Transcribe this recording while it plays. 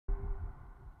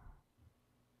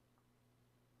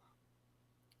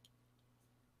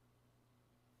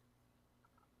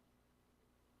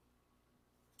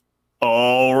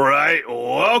All right,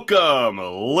 welcome,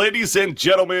 ladies and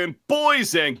gentlemen,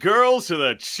 boys and girls, to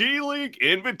the Chi League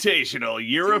Invitational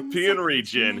European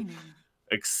region.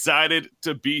 Excited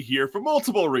to be here for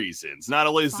multiple reasons. Not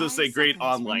only is this a great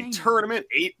online tournament,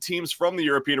 8 teams from the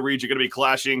European region are going to be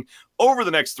clashing over the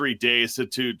next 3 days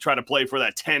to try to play for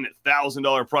that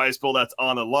 $10,000 prize pool that's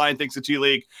on the line, thanks to Chi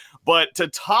League. But to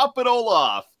top it all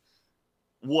off,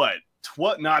 what,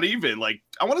 not even,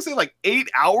 I want to say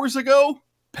 8 hours ago,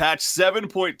 patch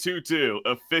 7.22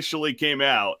 officially came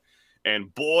out,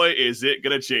 and boy, is it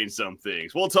going to change some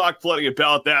things. We'll talk plenty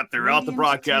about that throughout the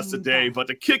broadcast today, but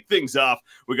to kick things off,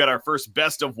 we got our first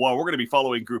best of one. We're going to be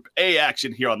following Group A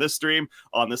action here on this stream.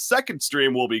 On the second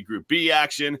stream will be Group B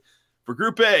action. For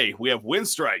Group A, we have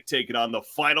Winstrike taking on the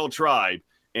Final Tribe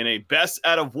in a best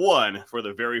out of one for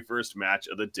the very first match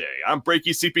of the day. I'm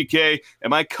Breaky CPK,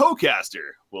 and my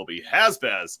co-caster will be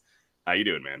Hasbaz. How you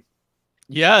doing, man?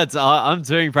 Yeah, I'm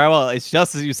doing very well. It's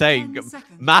just as you say,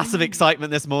 massive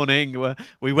excitement this morning.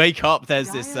 We wake up,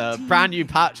 there's this brand new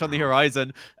patch on the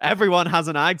horizon. Everyone has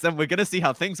an Ags, and we're going to see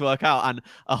how things work out. And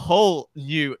a whole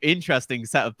new, interesting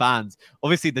set of bans.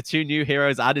 Obviously, the 2 new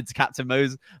heroes added to Captain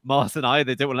Mars and I.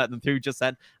 They didn't want to let them through just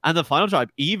then. And the Final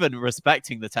Tribe, even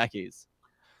respecting the techies.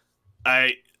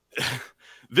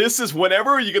 This is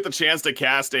whenever you get the chance to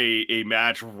cast a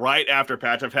match right after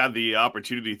patch. I've had the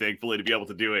opportunity, thankfully, to be able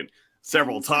to do it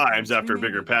several times after a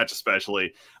bigger patch,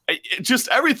 especially. Just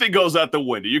everything goes out the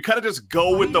window. You kind of just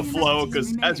go with the flow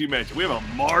because, as you mentioned, we have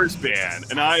a Mars ban,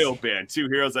 an IO ban, 2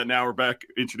 heroes that now are back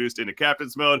introduced into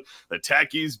Captain's mode, the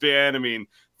Techies ban. I mean,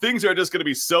 things are just going to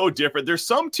be so different. There's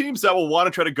some teams that will want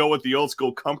to try to go with the old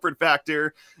school comfort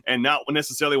factor and not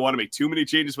necessarily want to make too many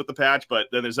changes with the patch, but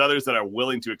then there's others that are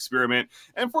willing to experiment.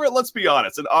 And for it, let's be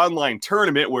honest, an online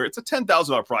tournament where it's a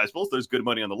 $10,000 prize pool, so there's good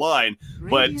money on the line,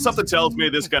 but something tells me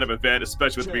this kind of event,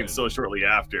 especially with being so shortly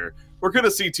after, we're going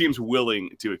to see teams willing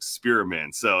to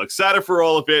experiment. So excited for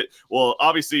all of it. We'll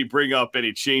obviously bring up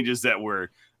any changes that we're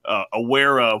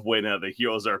aware of when the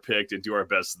heroes are picked and do our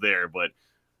best there, but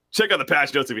check out the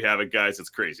patch notes if you haven't, guys. It's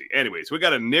crazy. Anyways, we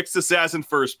got a Nyx Assassin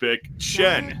first pick.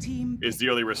 Shen is the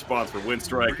early response for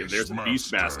Winstrike, and there's a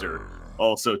Beastmaster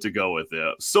also to go with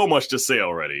it. So much to say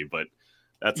already, but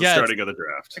that's the starting of the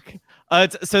draft.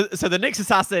 So the Nyx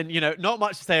Assassin, not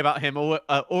much to say about him.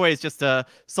 Always just a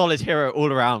solid hero all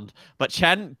around. But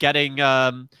Shen getting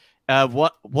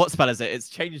what spell is it? It's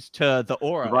changed to the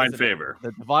Aura. Divine Favor.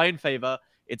 The Divine Favor.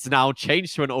 It's now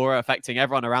changed to an aura affecting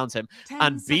everyone around him.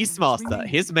 And Beastmaster,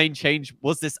 his main change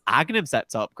was this Aghanim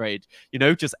Scepter upgrade.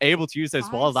 Just able to use those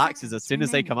wild axes as soon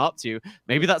as they come up to you.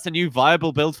 Maybe that's a new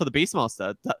viable build for the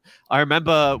Beastmaster. I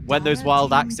remember when those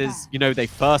wild axes, they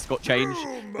first got changed.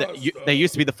 They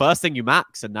used to be the first thing you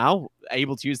max, and now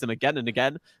able to use them again and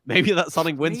again. Maybe that's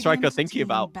something Winstrike are thinking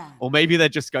about. Or maybe they're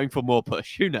just going for more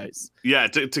push. Who knows? Yeah,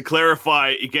 to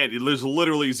clarify, again, there's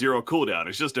literally 0 cooldown.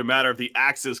 It's just a matter of the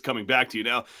axes coming back to you.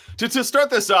 Now, to start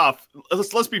this off,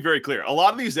 let's be very clear. A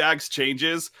lot of these Ags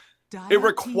changes, it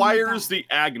requires the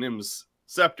Aghanim's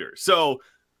Scepter. So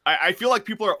I feel like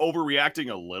people are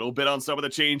overreacting a little bit on some of the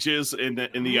changes in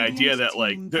the idea that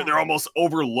they're almost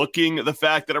overlooking the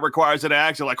fact that it requires an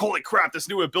Ags. They're like, holy crap, this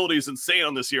new ability is insane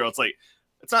on this hero. It's like,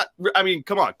 it's not, I mean,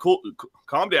 come on,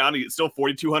 calm down. It's still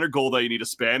 4,200 gold that you need to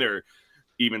spend, or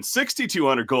even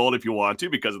 6,200 gold if you want to,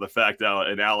 because of the fact that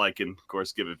an ally can, of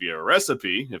course, give it via a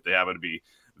recipe if they happen to be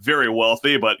very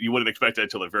wealthy, but you wouldn't expect that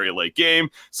until the very late game.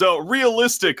 So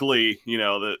realistically,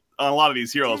 on a lot of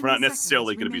these heroes, we're not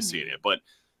necessarily going to be seeing it. But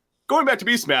going back to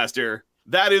Beastmaster,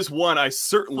 that is one I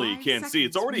certainly can see.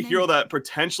 It's already a hero that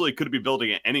potentially could be building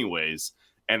it anyways.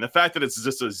 And the fact that it's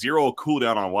just a 0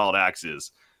 cooldown on wild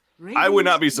axes, I would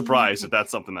not be surprised if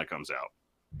that's something that comes out.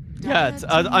 Yeah,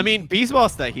 I mean,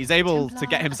 Beastmaster, he's able to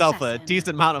get himself a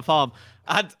decent amount of farm.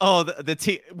 And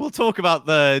we'll talk about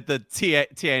the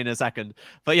TA in a second.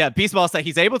 But yeah, Beastmaster,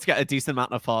 he's able to get a decent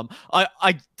amount of farm.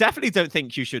 I definitely don't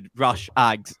think you should rush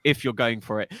Ags if you're going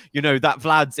for it. That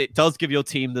Vlad's, it does give your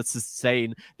team the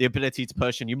sustain, the ability to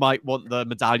push, and you might want the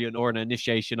medallion or an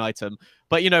initiation item.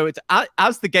 But, it's,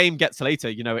 as the game gets later,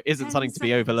 it isn't something to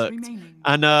be overlooked.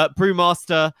 And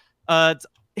Brewmaster,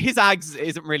 his Ags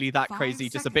isn't really that crazy,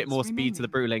 just a bit more speed to the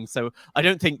Brewling. So I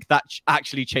don't think that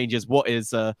actually changes what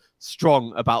is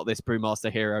strong about this Brewmaster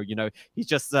hero. He's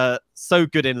just so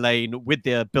good in lane with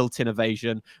the built-in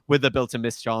evasion, with the built-in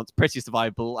mischance, pretty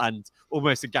survivable, and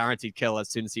almost a guaranteed kill as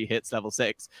soon as he hits level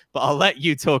 6. But I'll let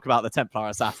you talk about the Templar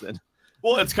Assassin.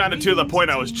 Well, it's kind of to the point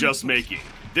I was just making.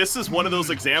 This is one of those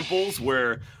examples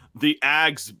where the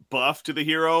Ags buff to the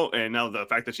hero, and now the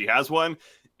fact that she has one,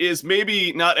 is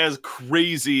maybe not as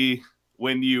crazy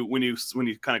when you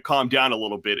kind of calm down a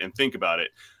little bit and think about it.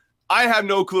 I have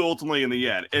no clue ultimately in the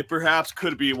end. It perhaps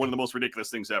could be one of the most ridiculous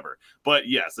things ever. But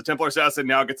yes, the Templar Assassin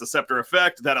now gets a scepter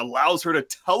effect that allows her to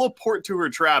teleport to her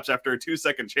traps after a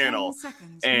 2-second channel.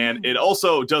 And it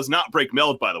also does not break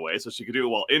meld, by the way, so she can do it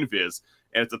while invis.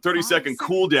 And it's a 30-second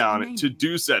cooldown to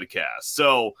do said cast.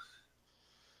 So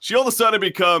she all of a sudden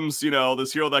becomes,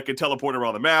 this hero that can teleport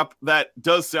around the map. That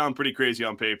does sound pretty crazy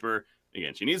on paper.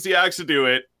 Again, she needs the axe to do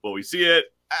it. Will we see it?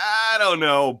 I don't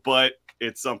know, but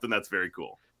it's something that's very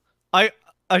cool.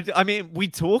 I mean, we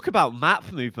talk about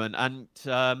map movement, and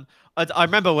I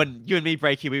remember when you and me,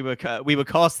 Breaky, we were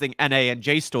casting NA and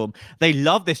JStorm. They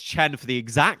love this Chen for the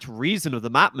exact reason of the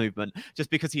map movement, just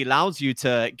because he allows you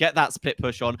to get that split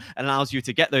push on, and allows you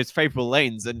to get those favorable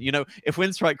lanes. And if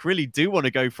Winstrike really do want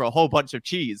to go for a whole bunch of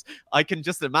cheese, I can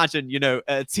just imagine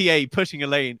a TA pushing a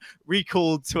lane,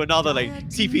 recalled to another lane,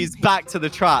 TP's back to the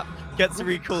trap, gets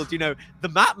recalled. The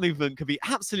map movement could be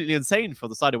absolutely insane for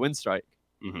the side of Winstrike.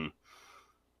 Mm-hmm.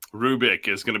 Rubik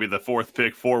is going to be the 4th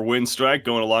pick for Winstrike,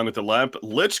 going along with the Lamp.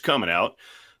 Lich coming out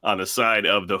on the side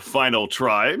of the final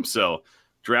tribe. So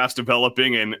drafts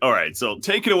developing. And all right, so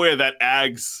taking away that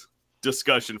Ags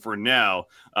discussion for now,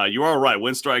 you are right.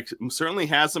 Winstrike certainly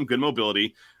has some good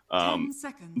mobility.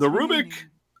 The Rubik,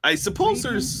 I suppose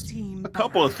there's a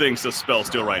couple of things to spell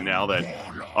steal right now that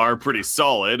are pretty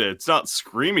solid. It's not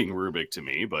screaming Rubik to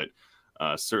me, but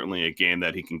certainly a game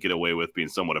that he can get away with being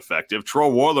somewhat effective.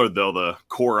 Troll Warlord, though, the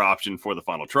core option for the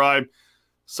final tribe.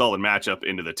 Solid matchup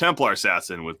into the Templar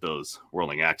Assassin with those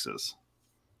whirling axes.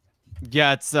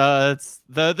 Yeah, it's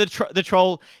the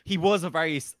troll. He was a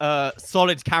very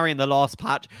solid carry in the last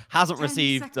patch. Hasn't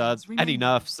received any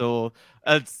nerfs or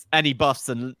any buffs,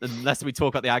 unless we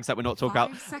talk about the Ags that we're not talking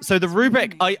about. So the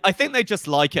Rubik, I think they just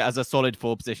like it as a solid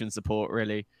 4-position support.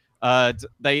 Really,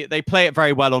 they play it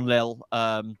very well on Lil.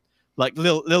 Like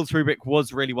Lil's Rubik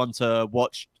was really one to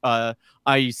watch.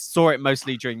 I saw it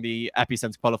mostly during the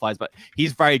Epicenter qualifiers, but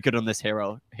he's very good on this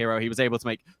hero. He was able to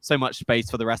make so much space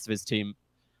for the rest of his team.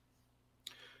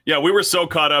 Yeah, we were so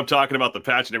caught up talking about the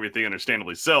patch and everything,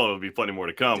 understandably so. There'll be plenty more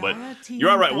to come, but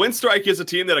you're all right. Winstrike is a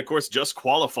team that, of course, just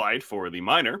qualified for the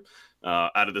minor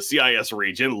out of the CIS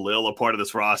region. Lil, a part of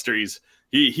this roster,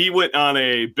 he went on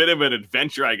a bit of an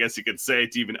adventure, I guess you could say,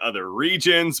 to even other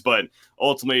regions, but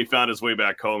ultimately found his way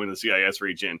back home in the CIS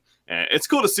region. And it's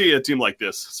cool to see a team like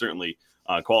this certainly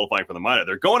qualifying for the minor.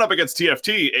 They're going up against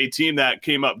TFT, a team that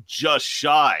came up just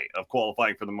shy of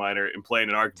qualifying for the minor and playing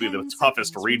in arguably the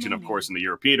toughest region, of course, in the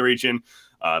European region.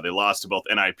 They lost to both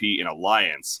NIP and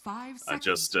Alliance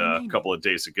just a couple of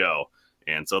days ago.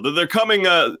 And so they're coming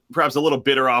perhaps a little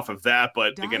bitter off of that.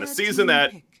 But again, a season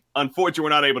that, unfortunately, we're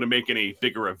not able to make any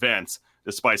bigger events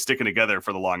despite sticking together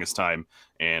for the longest time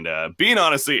and being,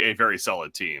 honestly, a very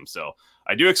solid team. So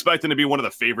I do expect them to be one of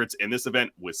the favorites in this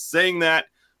event with saying that,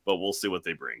 but we'll see what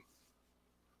they bring.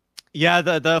 Yeah,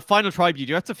 the final tribe, you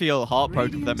do have to feel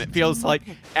heartbroken for them. It feels like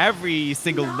every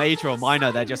single major or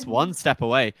minor, they're just one step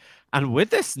away. And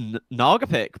with this Naga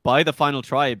pick by the final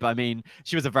tribe, I mean,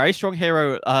 she was a very strong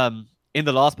hero in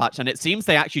the last patch, and it seems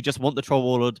they actually just want the Troll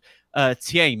Warlord TA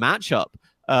matchup,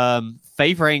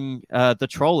 favoring the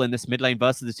Troll in this mid lane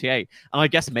versus the TA. And I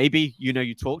guess maybe,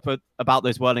 you talked about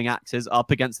those whirling axes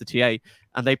up against the TA,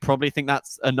 and they probably think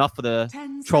that's enough for the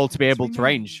Troll to be able to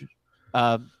range.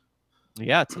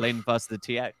 Yeah, to lane versus the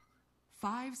TA.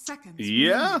 5 seconds.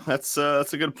 Yeah, that's a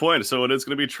good point. So it is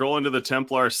going to be Troll into the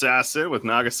Templar Assassin with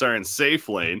Nagasar safe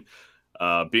lane,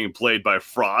 being played by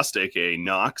Frost, aka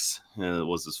Nox.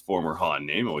 Was his former Han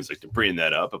name. Always like to bring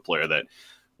that up. A player that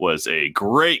was a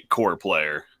great core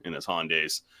player in his Han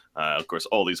days. Of course,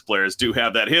 all these players do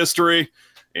have that history.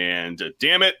 And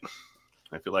damn it,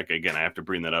 I feel like, again, I have to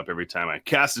bring that up every time I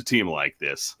cast a team like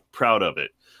this. Proud of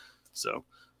it. So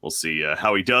we'll see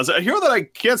how he does. A hero that I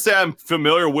can't say I'm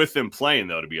familiar with him playing,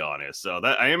 though, to be honest. So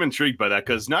that I am intrigued by that,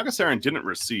 because Nagasaran didn't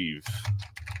receive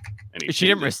anything. She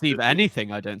didn't receive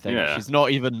anything, I don't think. Yeah. She's not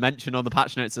even mentioned on the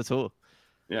patch notes at all.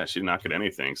 Yeah, she did not get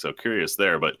anything, so curious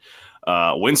there. But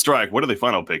Winstrike, what are they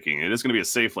final picking? It is going to be a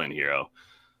safe lane hero.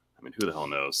 I mean, who the hell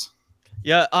knows?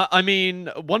 Yeah, I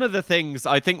mean, one of the things,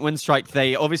 I think Winstrike,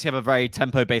 they obviously have a very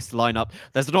tempo-based lineup.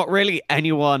 There's not really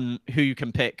anyone who you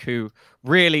can pick who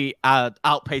really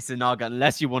outpaces Naga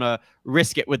unless you want to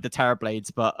risk it with the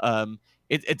Terrorblades. But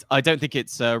I don't think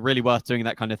it's really worth doing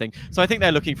that kind of thing. So I think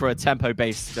they're looking for a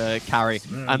tempo-based carry,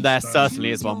 and there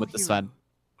certainly is one with the Sven.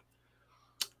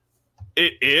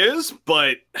 It is,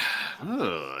 but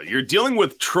you're dealing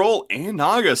with Troll and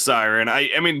Naga Siren.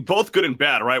 I mean, both good and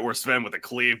bad, right? Where Sven with a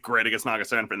cleave, great against Naga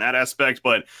Siren from that aspect,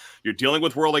 but you're dealing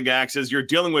with whirling axes. You're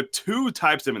dealing with two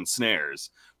types of ensnares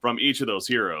from each of those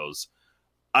heroes.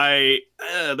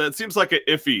 That seems like an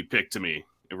iffy pick to me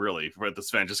really, for the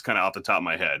Sven, just kind of off the top of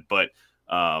my head. But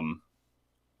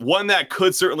one that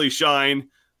could certainly shine.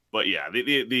 But yeah,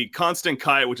 the constant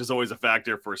kite, which is always a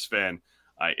factor for Sven,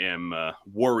 I am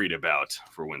worried about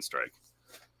for Winstrike.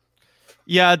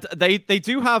 Yeah, they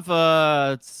do have.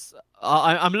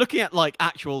 I'm looking at like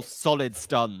actual solid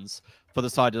stuns for the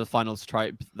side of the finals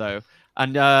tribe though.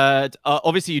 And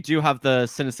obviously you do have the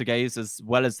Sinister Gaze as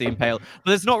well as the Impale, but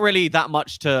there's not really that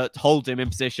much to hold him in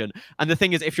position. And the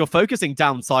thing is, if you're focusing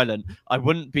down Silent, I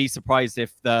wouldn't be surprised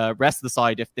if the rest of the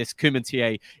side, if this Kuman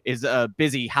TA is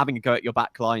busy having a go at your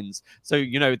back lines. So,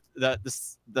 you know, the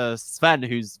Sven,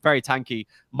 who's very tanky,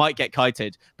 might get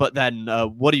kited, but then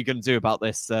what are you going to do about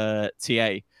this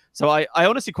TA? So I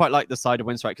honestly quite like the side of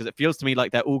Winstrike because it feels to me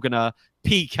like they're all going to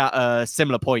peak at a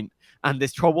similar point. And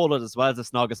this Troll Warlord as well as the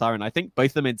Snargus Siren, I think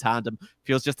both of them in tandem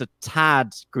feels just a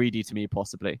tad greedy to me,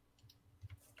 possibly.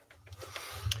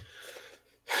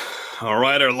 All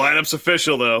right, our lineup's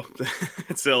official, though.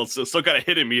 It's still kind of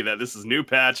hitting me that this is new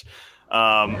patch.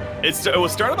 It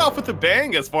was started off with a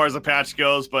bang as far as the patch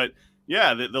goes, but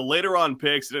yeah, the later on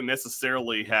picks didn't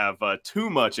necessarily have too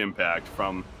much impact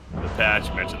from the patch.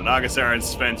 You mentioned the Naga Siren.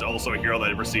 Sven's also a hero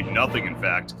that received nothing, in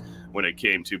fact, when it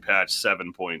came to patch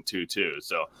 7.22.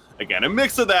 So again, a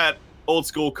mix of that old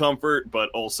school comfort, but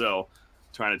also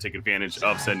trying to take advantage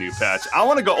of said new patch. I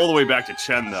want to go all the way back to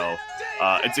Chen, though.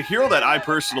 It's a hero that I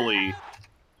personally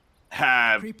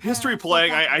have history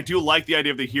playing. I do like the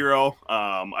idea of the hero.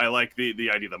 I like the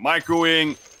idea of the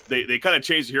microwing. They kind of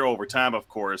changed the hero over time, of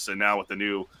course, and now with the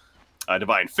new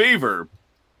Divine Favor,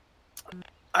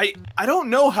 I don't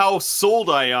know how sold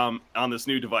I am on this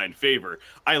new Divine Favor.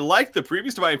 I like the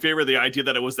previous Divine Favor, the idea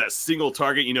that it was that single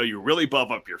target, you know, you really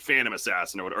buff up your Phantom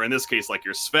Assassin, or in this case, like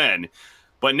your Sven.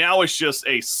 But now it's just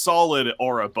a solid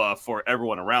aura buff for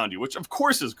everyone around you, which of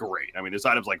course is great. I mean, there's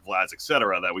items like Vlad's,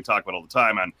 etc., that we talk about all the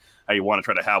time on how you want to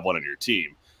try to have one on your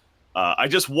team. I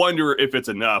just wonder if it's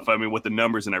enough, I mean, with the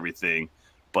numbers and everything.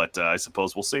 But I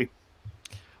suppose we'll see.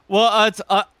 Well,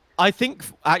 I think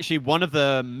actually one of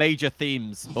the major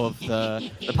themes of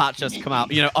the patch that's come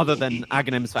out, you know, other than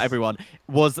Aghanims for everyone,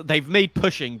 was they've made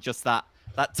pushing just that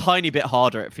tiny bit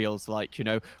harder, it feels like, you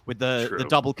know, with the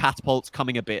double catapults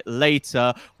coming a bit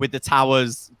later, with the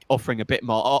towers offering a bit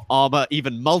more armor,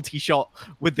 even multi-shot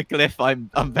with the glyph.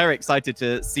 I'm very excited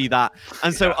to see that.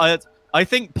 And so I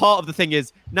think part of the thing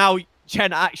is now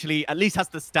Chen actually at least has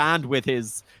to stand with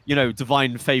his, you know,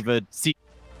 divine favored seat.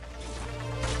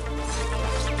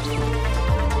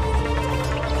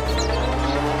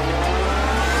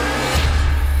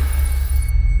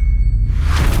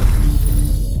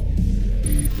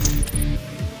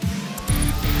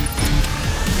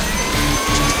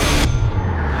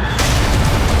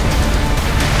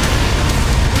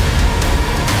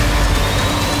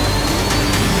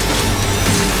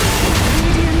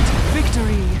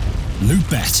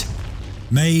 Bet.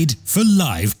 Made for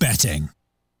live betting.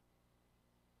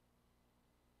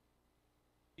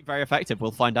 Very effective.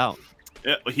 We'll find out.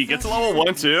 Yeah, he gets a level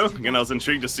 1 too. Again, I was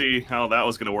intrigued to see how that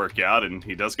was going to work out, and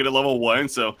he does get a level 1.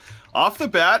 So off the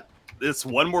bat, it's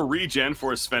 1 more regen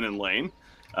for Sven in lane,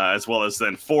 as well as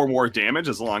then 4 more damage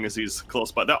as long as he's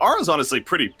close by. The R is honestly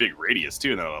pretty big radius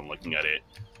too. Now I'm looking at it.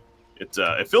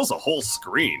 It fills a whole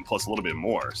screen plus a little bit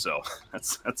more, so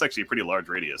that's actually a pretty large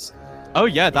radius. Oh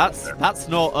yeah, that's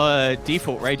not a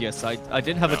default radius. I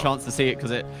didn't have a chance to see it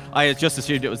because I had just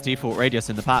assumed it was default radius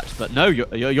in the patch, but no,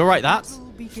 you're right. That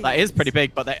is pretty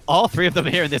big. But there are 3 of them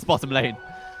here in this bottom lane.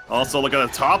 Also, look at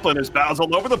the top lane. There's battles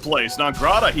all over the place.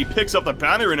 Nangrata, he picks up the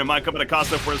bounty and it might come at a cost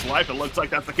for his life. It looks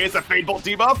like that's the case. The Fade Bolt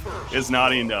debuff is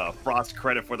not enough. Frost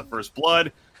credit for the first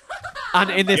blood. And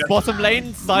in this bottom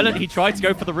lane, Silent, he tried to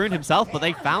go for the rune himself, but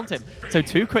they found him. So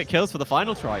 2 quick kills for the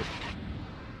final tribe.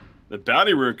 The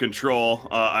bounty rune control,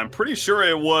 I'm pretty sure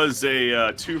it was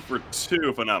a 2 for 2,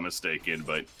 if I'm not mistaken,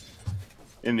 but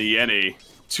in the end, a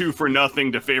 2 for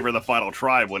nothing to favor the final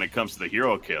tribe when it comes to the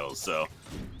hero kills. So,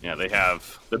 yeah, they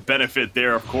have the benefit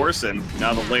there, of course, and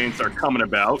now the lanes are coming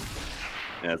about.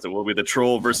 As it will be the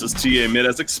Troll versus TA mid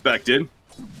as expected.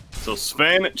 So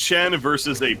Sven Chen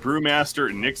versus a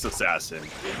Brewmaster Nyx Assassin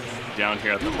down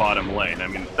here at the bottom lane. I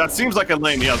mean, that seems like a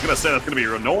lane, yeah, I was going to say that's going to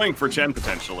be annoying for Chen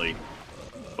potentially.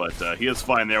 But he is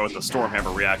fine there with the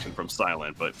Stormhammer reaction from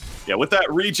Silent. But yeah, with that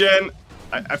regen,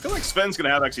 I feel like Sven's going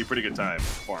to have actually a pretty good time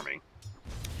farming.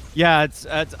 Yeah,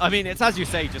 I mean, it's as you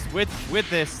say, just with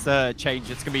this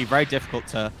change, it's going to be very difficult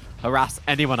to harass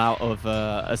anyone out of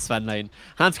a Sven lane.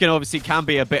 Hanskin obviously can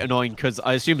be a bit annoying because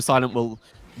I assume Silent will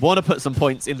want to put some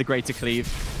points in the Greater Cleave,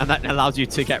 and that allows you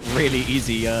to get really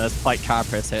easy spike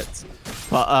carapace hits.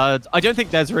 But I don't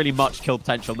think there's really much kill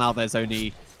potential now. There's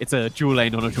only it's a dual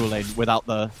lane on a dual lane without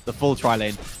the full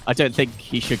tri-lane. I don't think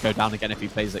he should go down again if he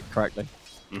plays it correctly.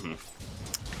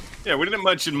 Yeah, we didn't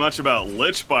mention much about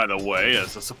Lich, by the way,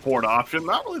 as a support option.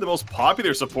 Not really the most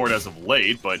popular support as of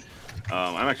late, but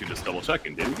I'm actually just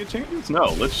double-checking. Did he get champions? No,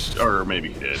 Lich, or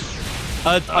maybe he did.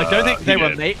 I don't think they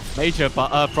were major,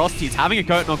 but Frosty's having a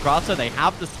go at Nongrata. They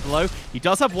have the slow. He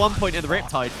does have 1 point in the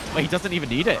Riptide, but he doesn't even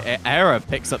need it. Era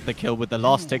picks up the kill with the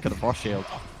last tick of the Frost Shield.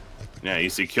 Yeah,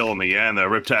 easy kill in the end. The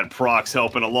Riptide procs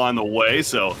helping along the way,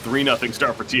 so 3-0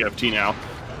 start for TFT now.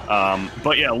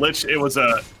 But yeah, Lich, it was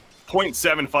a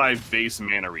 0.75 base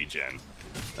mana regen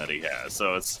that he has.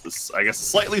 So it's I guess, a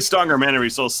slightly stronger mana regen,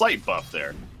 so a slight buff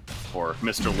there for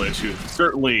Mr. Lich, who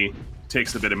certainly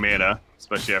takes a bit of mana,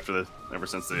 especially ever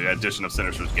since the addition of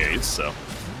Sinister's Gaze. So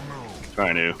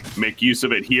trying to make use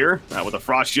of it here with a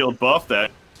Frost Shield buff that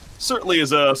certainly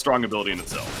is a strong ability in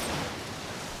itself.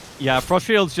 Yeah, Frost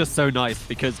Shield's just so nice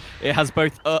because it has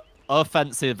both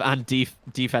offensive and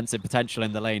defensive potential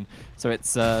in the lane. So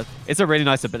it's a really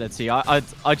nice ability. I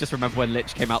just remember when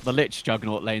Lich came out, the Lich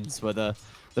Juggernaut lanes were the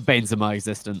banes of my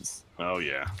existence. Oh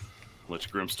yeah, Lich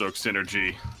Grimstoke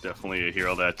synergy, definitely a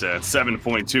hero that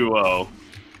 7.20.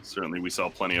 Certainly we saw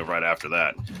plenty of right after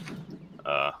that.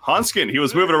 Hanskin, he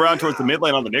was moving around towards the mid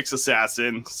lane on the Nyx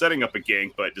Assassin, setting up a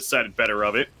gank, but decided better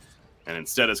of it. And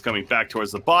instead is coming back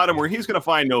towards the bottom, where he's going to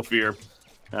find No Fear.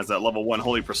 Has that level 1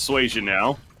 Holy Persuasion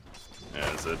now.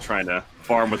 As trying to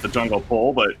farm with the jungle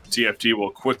pole, but TFT will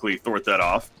quickly thwart that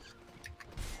off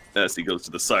as he goes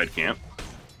to the side camp.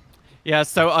 Yeah,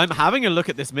 so I'm having a look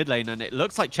at this mid lane, and it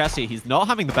looks like Chessie, he's not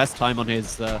having the best time on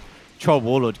his Troll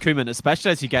Warlord Kuman,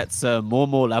 especially as he gets more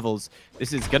and more levels.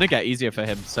 This is going to get easier for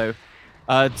him. So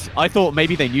I thought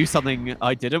maybe they knew something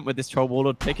I didn't with this Troll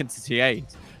Warlord pick into TA.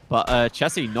 But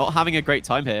Chessie not having a great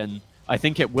time here, and I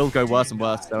think it will go worse and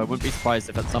worse, so I wouldn't be surprised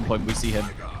if at some point we see him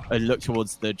look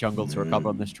towards the jungle to recover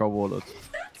on this Troll Warlord.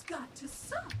 That's got to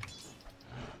suck.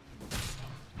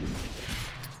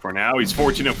 For now, he's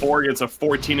 14-4 against a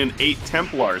 14-8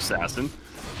 Templar Assassin.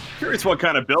 Curious what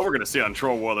kind of build we're going to see on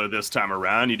Troll Warlord this time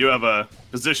around. You do have a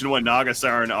Position 1 Naga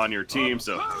Siren on your team,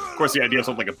 so of course the idea of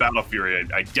something like a Battle Fury,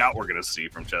 I doubt we're going to see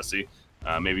from Chessie.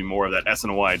 Maybe more of that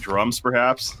SNY drums,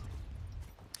 perhaps.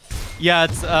 Yeah,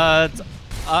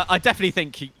 I definitely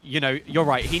think, you're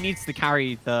right. He needs to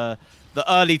carry the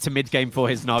early to mid game for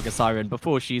his Naga Siren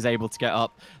before she's able to get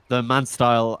up. The Man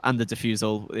Style and the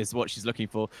Diffusal is what she's looking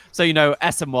for. So,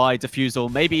 SMY, Diffusal,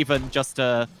 maybe even just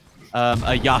a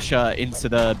Yasha into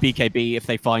the BKB if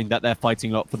they find that they're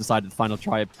fighting a lot for the side of the final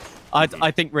tribe.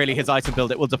 I think really his item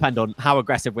build, it will depend on how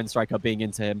aggressive Winstrike are being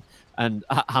into him and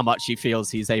how much he feels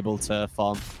he's able to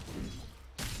farm.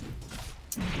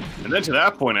 And then to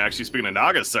that point, actually, speaking of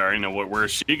Naga Siren, where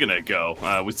is she going to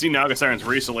go? We've seen Naga Sirens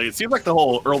recently. It seems like the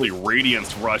whole early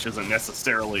Radiance rush isn't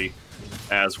necessarily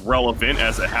as relevant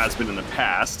as it has been in the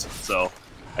past. So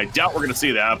I doubt we're going to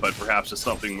see that, but perhaps just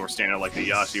something more standard like the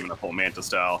Yasha, even a full Manta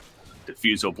style.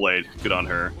 Diffusal Blade, good on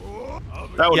her.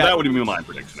 That would be my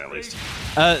prediction, at least.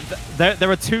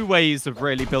 There are two ways of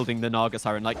really building the Naga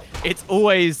Siren. Like, it's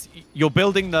always, you're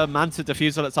building the Manta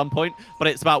Diffusal at some point, but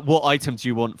it's about what items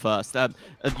you want first.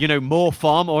 More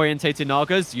farm-orientated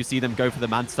Nagas, you see them go for the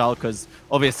Manta style, because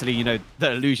obviously, the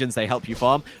illusions, they help you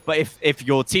farm. But if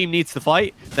your team needs to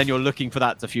fight, then you're looking for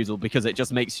that Diffusal, because it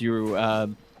just makes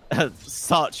you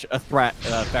such a threat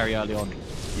very early on.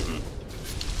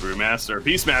 Brewmaster,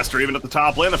 Beastmaster, even at the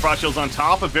top lane. The Frost Shield's on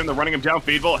top of him. They're running him down.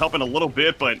 Feedbolt helping a little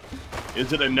bit, but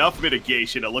is it enough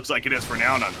mitigation? It looks like it is for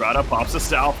now. Nongrata pops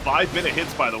us out. 5-minute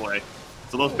hits, by the way.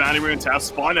 So those bounty runes have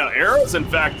spawned out. Era's, in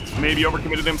fact, maybe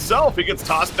overcommitted himself. He gets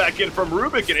tossed back in from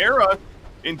Rubik, and Era,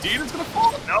 indeed, is going to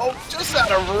fall. No, just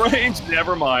out of range.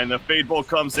 Never mind. The Fade Bolt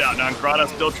comes out. Nongrata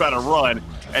still trying to run,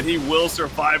 and he will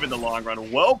survive in the long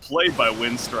run. Well played by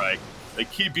Winstrike. They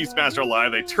keep Beastmaster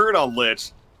alive. They turn on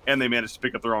Lich, and they managed to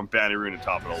pick up their own bounty rune and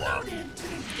top it all off.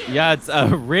 Yeah, it's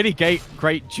really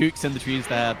great jukes in the trees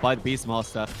there by the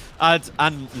Beastmaster.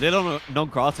 And little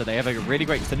Nongrata, they have a really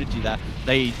great synergy there.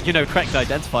 They, correctly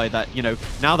identify that,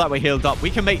 now that we're healed up, we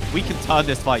can turn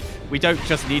this fight. We don't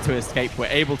just need to escape. We're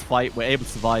able to fight. We're able to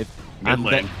survive. And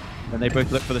they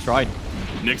both look for the shrine.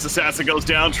 Nyx Assassin goes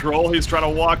down. Troll, he's trying to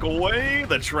walk away.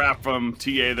 The trap from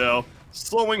TA, though,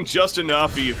 slowing just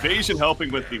enough. The evasion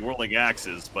helping with the whirling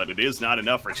axes, but it is not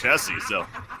enough for Chessie. So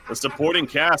the supporting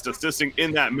cast assisting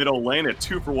in that middle lane at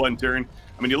 2-for-1 turn.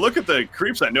 I mean, you look at the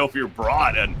creeps that No Fear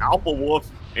brought, an Alpha Wolf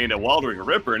and a Wildering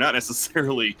Ripper, not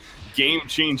necessarily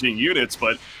game-changing units,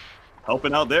 but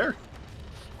helping out there.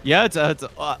 Yeah,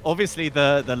 obviously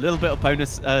the little bit of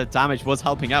bonus damage was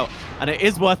helping out, and it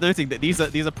is worth noting that these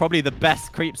are probably the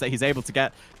best creeps that he's able to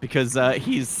get because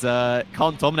he's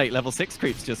can't dominate level 6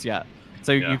 creeps just yet.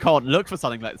 So you can't look for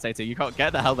something like the Sato. You can't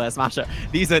get the Hellbear Smasher.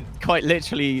 These are quite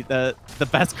literally the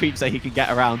best creeps that he can get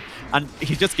around, and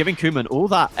he's just giving Kuman all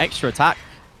that extra attack.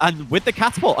 And with the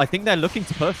catapult, I think they're looking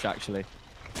to push actually.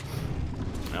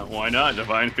 Why not?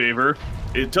 Divine Favor.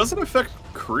 It doesn't affect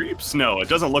creeps? No, it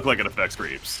doesn't look like it affects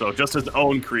creeps. So just his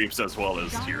own creeps as well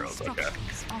as heroes. Okay.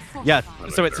 Yeah,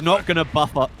 so it's not going to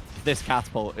buff up this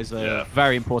catapult is a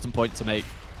very important point to make.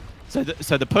 So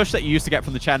the push that you used to get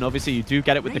from the Chen, obviously you do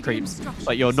get it with the creeps,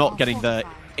 but you're not getting the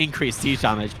increased siege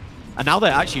damage. And now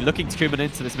they're actually looking to Kuman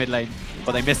into this mid lane,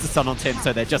 but they missed the stun on Tim,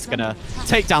 so they're just going to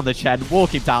take down the Chen,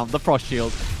 walk him down, the Frost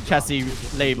Shield, Chessie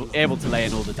able to lay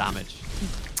in all the damage.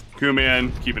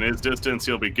 Kuman keeping his distance,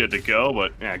 he'll be good to go,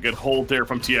 but yeah, good hold there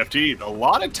from TFT. A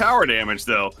lot of tower damage,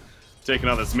 though, taking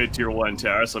on this mid-tier 1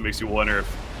 tower, so it makes you wonder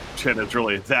if Chen is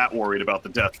really that worried about the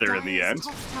death there in the end,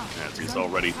 as he's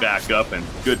already back up and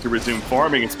good to resume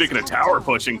farming. And speaking of tower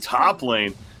pushing, top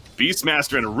lane,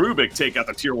 Beastmaster and Rubik take out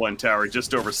the tier 1 tower in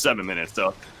just over 7 minutes.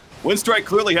 So Winstrike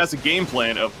clearly has a game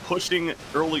plan of pushing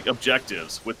early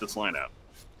objectives with this lineup.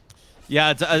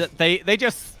 Yeah, they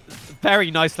just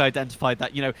very nicely identified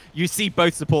that, you know, you see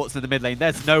both supports in the mid lane.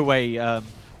 There's no way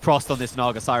Frost on this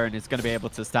Naga Siren is going to be able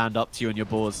to stand up to you and your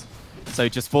boars. So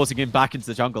just forcing him back into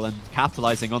the jungle and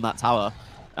capitalizing on that tower.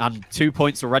 And 2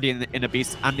 points already in a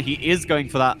beast. And he is going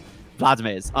for that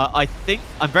Vladimir's. I think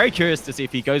I'm very curious to see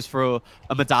if he goes for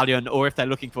a medallion or if they're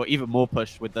looking for even more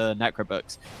push with the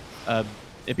Necrobooks.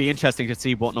 It'd be interesting to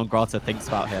see what Non-Grata thinks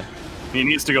about here. He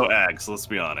needs to go Ags, let's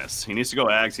be honest. He needs to go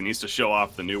Ags. He needs to show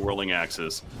off the new whirling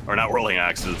axes. Or not whirling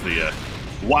axes, the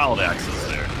wild axes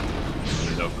there.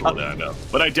 No cooldown up.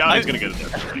 But I doubt he's going to get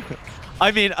it there.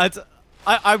 I mean,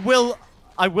 I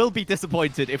will be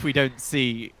disappointed if we don't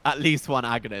see at least one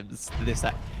Aghanims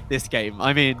this game.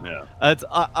 I mean,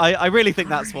 I really think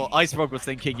that's what IceFrog was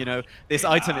thinking. You know, this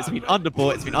item has been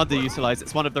underbought, it's been underutilized.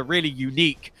 It's one of the really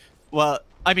unique. Well,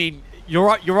 I mean, you're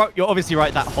obviously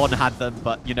right that Hon had them,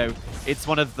 but you know, it's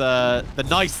one of the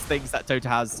nice things that Dota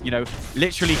has. You know,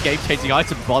 literally game-changing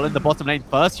item while in the bottom lane.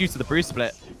 First use of the Bruce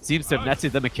Split seems to have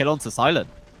netted them a kill onto Silent.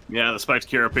 Yeah, the Spiked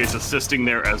Carapace assisting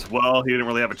there as well. He didn't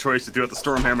really have a choice to do it. The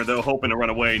Stormhammer, though, hoping to run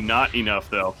away. Not enough,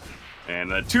 though.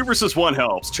 And 2 versus 1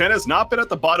 helps. Chen has not been at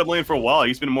the bottom lane for a while.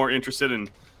 He's been more interested in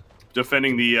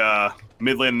defending the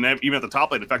mid lane and even at the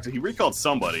top lane. In fact, he recalled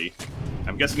somebody.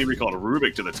 I'm guessing he recalled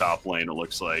Rubik to the top lane, it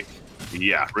looks like.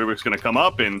 Yeah, Rubik's going to come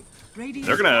up, and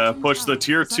they're going to push the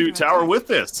tier 2 tower with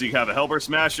this. So you have a Hellbear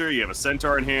Smasher, you have a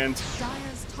Centaur in hand.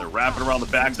 They're wrapping around the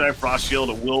backside. Frost Shield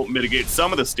will mitigate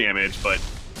some of this damage, but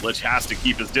Lich has to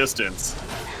keep his distance.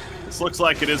 This looks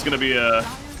like it is going to be a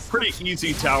pretty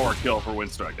easy tower kill for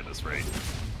Winstrike at this rate.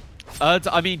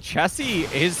 I mean,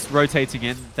 Chessie is rotating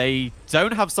in. They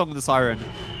don't have Song of the Siren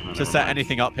to set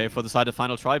anything up here for the side of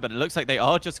Final Try, but it looks like they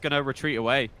are just going to retreat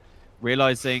away,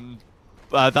 realizing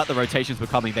that the rotations were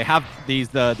coming. They have these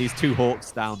 2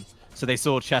 Hawks down, so they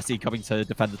saw Chessie coming to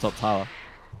defend the top tower.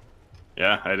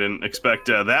 Yeah, I didn't expect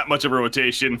that much of a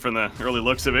rotation from the early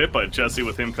looks of it, but Chessie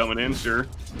with him coming in, sure.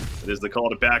 It is the call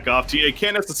to back off. TA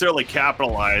can't necessarily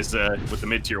capitalize with the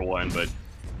mid-tier 1, but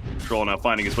Troll now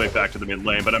finding his way back to the mid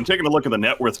lane. But I'm taking a look at the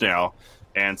net worth now,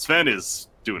 and Sven is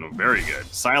doing very good.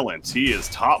 Silent, he is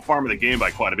top farm of the game by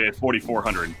quite a bit,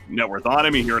 4,400 net worth on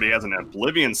him. He already has an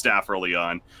Oblivion Staff early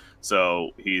on,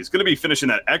 so he's going to be finishing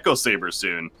that Echo Saber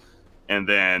soon, and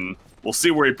then we'll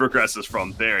see where he progresses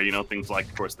from there. You know, things like,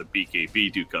 of course, the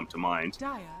BKB do come to mind,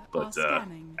 but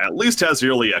at least has the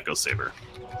early Echo Saber.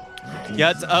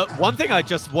 Yeah, one thing I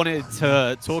just wanted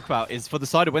to talk about is for the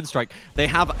side of Winstrike, they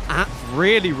have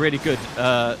really, really good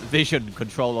vision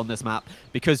control on this map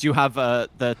because you have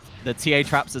the TA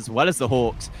traps as well as the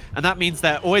Hawks, and that means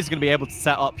they're always going to be able to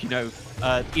set up, you know,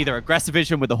 either aggressive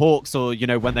vision with the Hawks or, you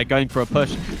know, when they're going for a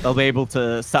push, they'll be able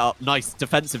to set up nice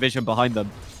defensive vision behind them.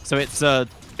 So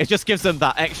it just gives them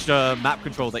that extra map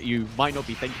control that you might not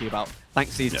be thinking about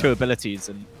thanks to these 2 abilities.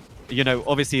 And you know,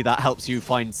 obviously that helps you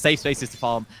find safe spaces to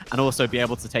farm and also be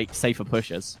able to take safer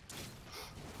pushes.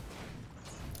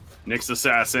 Nyx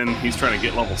Assassin, he's trying to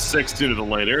get level 6 sooner than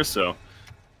later, so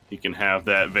he can have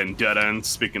that Vendetta. And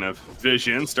speaking of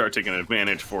vision, start taking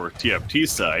advantage for TFT's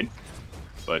side.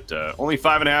 But only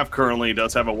 5.5 currently. He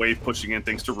does have a wave pushing in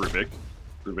thanks to Rubik.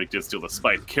 Rubik did steal the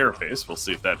Spiked Carapace. We'll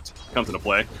see if that comes into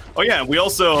play. Oh yeah, we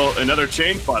also, another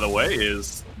change, by the way,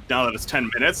 is now that it's 10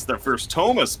 minutes, their first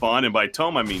tome has spawned, and by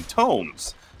tome I mean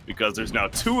tomes, because there's now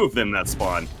 2 of them that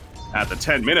spawn at the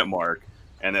 10-minute mark.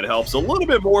 and that helps a little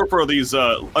bit more for these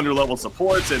under-level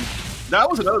supports. And that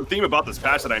was another theme about this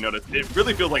patch that I noticed. It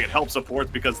really feels like it helps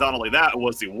supports because not only that, it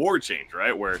was the ward change,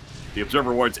 right? Where the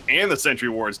Observer wards and the Sentry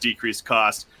wards decrease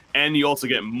cost, and you also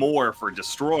get more for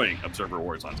destroying Observer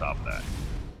wards on top of that.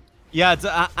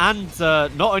 Yeah, and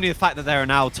not only the fact that there are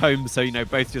now tomes, so, you know,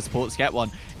 both your supports get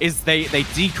one, is they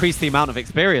decrease the amount of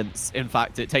experience, in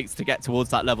fact, it takes to get towards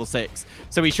that level 6.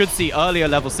 So we should see earlier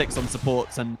level 6 on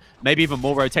supports and maybe even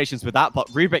more rotations with that. But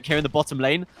Rubik here in the bottom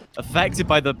lane, affected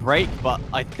by the break, but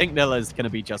I think Miller's going to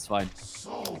be just fine.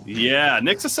 Yeah,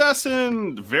 Nyx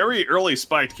Assassin, very early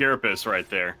spiked Carapace right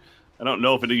there. I don't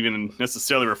know if it even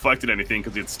necessarily reflected anything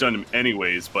because he had stunned him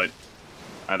anyways, but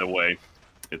either way.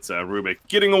 It's Rubik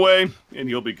getting away, and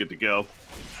he'll be good to go.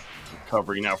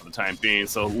 Recovering now for the time being.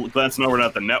 So glancing over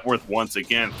at the net worth once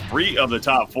again. 3 of the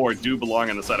top 4 do belong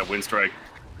on the side of Winstrike.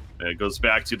 It goes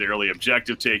back to the early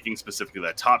objective taking, specifically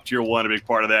that top tier 1, a big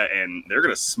part of that. And they're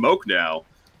going to smoke now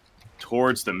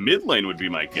towards the mid lane would be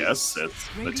my guess. That's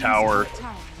the tower,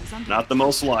 not the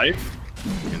most life.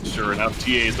 And sure enough,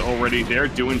 TA is already there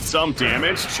doing some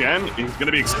damage. Chen is going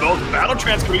to be exposed. Battle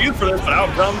Trance can be used for this, but out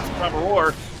comes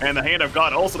Roar and the Hand of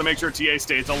God also to make sure TA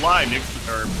stays alive.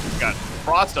 Nyx got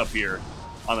Frost up here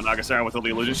on the Naga Siren with the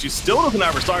illusion. She still doesn't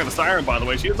have her Song of the Siren, by the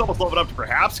way. She is almost leveled up to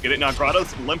perhaps get it. Now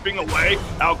Grata's limping away.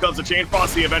 Out comes the Chain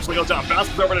Frost. He eventually goes down,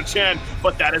 bounces over to Chen,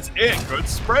 but that is it. Good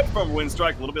spread from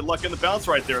Winstrike. A little bit luck in the bounce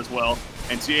right there as well.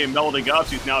 And TA melding up.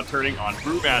 She's now turning on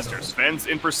Brewmaster. Sven's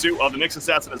in pursuit of the Nyx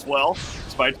Assassin as well.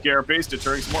 Spiked Carapace,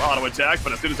 deterring some more auto attack,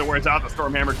 but as soon as it wears out, the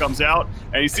Stormhammer comes out.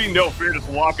 And you see No Fear just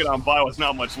walking on by with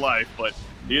not much life, but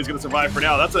he is going to survive for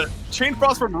now. That's a Chain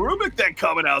Frost from Rubik then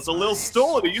coming out. So Lil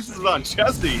Stolen, he uses it on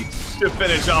Chesty to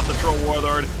finish off the Troll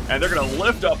Warlord. And they're going to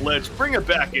lift up Lich, bring it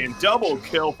back in. Double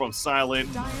kill from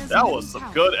Silent. That was some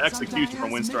good execution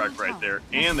from Winstrike right there.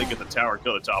 And they get the tower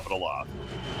kill to top it all off.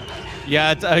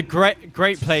 Yeah, it's a great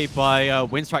play by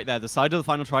Winstrike there. The side of the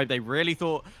final tribe, they really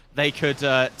thought they could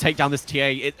take down this TA.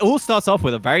 It all starts off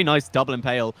with a very nice double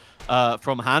impale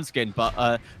from Handskin,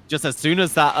 but just as soon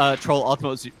as that troll ultimate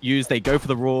was used, they go for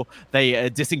the Roar. They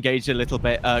disengage a little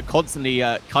bit, constantly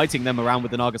kiting them around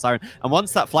with the Naga Siren. And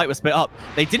once that flight was split up,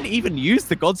 they didn't even use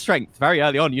the God Strength very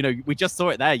early on. You know, we just saw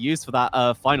it there used for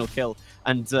that final kill.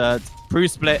 And Brew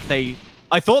Split,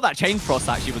 I thought that Chain Frost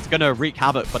actually was going to wreak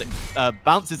havoc, but it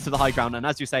bounces to the high ground. And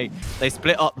as you say, they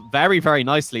split up very, very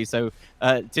nicely. So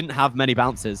didn't have many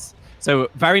bounces. So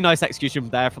very nice execution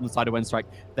there from the side of Winstrike.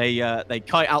 They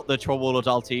kite out the Troll Warlord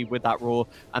ulti with that Roar,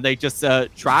 and they just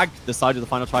drag the side of the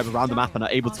final tribe around the map and are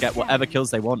able to get whatever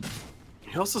kills they want.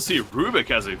 You also see Rubik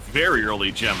has a very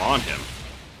early gem on him.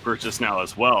 Purchased now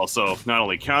as well. So not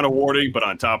only counter warding, but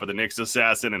on top of the Nyx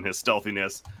Assassin and his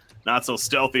stealthiness. Not so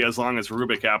stealthy as long as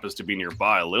Rubik happens to be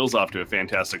nearby. Lil's off to a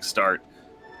fantastic start.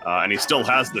 And he still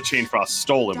has the Chain Frost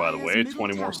stolen, by the way.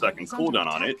 20 more second cooldown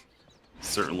on it.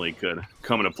 Certainly could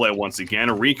come into play once again.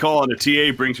 A recall on the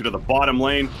TA brings you to the bottom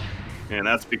lane. And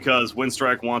that's because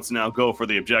Winstrike wants to now go for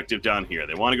the objective down here.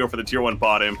 They want to go for the tier 1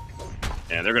 bottom.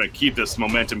 And they're going to keep this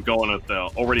momentum going with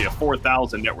already a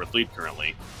 4,000 net worth lead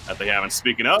currently that they have. And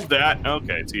speaking of that,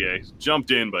 okay, TA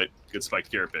jumped in, but good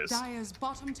spiked Carapace.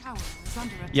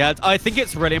 Yeah, I think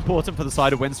it's really important for the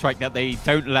side of Winstrike that they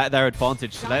don't let their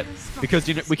advantage slip, because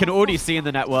you know we can already see in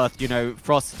the net worth, you know,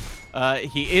 Frost,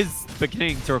 he is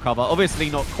beginning to recover. Obviously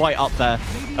not quite up there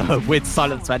with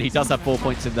Silent Sven. He does have 4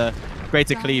 points in the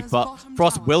greater cleave, but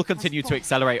Frost will continue to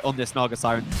accelerate on this Naga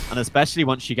Siren, and especially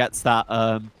once she gets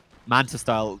that Manta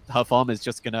style, her farm is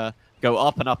just going to go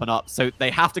up and up and up. So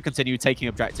they have to continue taking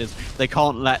objectives. They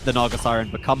can't let the Naga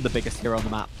Siren become the biggest hero on the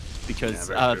map, because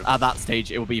at that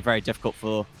stage it will be very difficult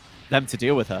for them to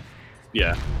deal with her.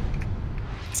 Yeah.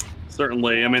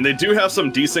 Certainly. I mean, they do have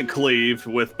some decent cleave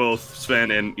with both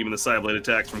Sven and even the side blade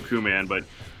attacks from Kuman, but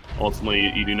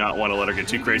ultimately you do not want to let her get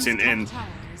too crazy. And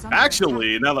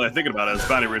actually, now that I think about it, as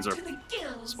bounty raids are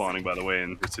spawning, by the way,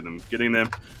 and we see them getting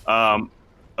them,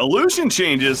 illusion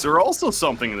changes are also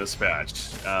something in this patch.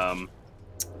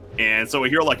 And so we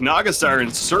hear like Naga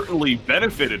Siren certainly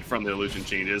benefited from the illusion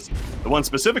changes. The one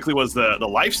specifically was the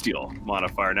lifesteal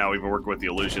modifier. Now we've been working with the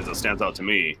illusions, that stands out to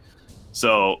me.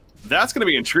 So that's going to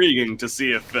be intriguing to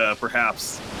see if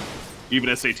perhaps even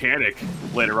a Satanic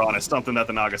later on is something that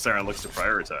the Naga Siren looks to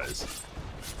prioritize.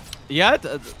 Yeah,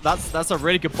 that's a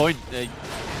really good point. The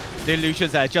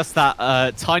illusions are just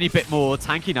that tiny bit more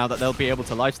tanky now that they'll be able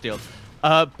to lifesteal.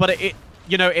 But it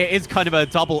is kind of a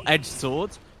double-edged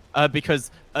sword,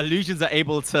 because illusions are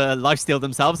able to lifesteal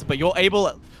themselves, but you're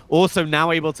also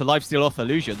now able to lifesteal off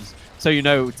illusions. So, you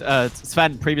know,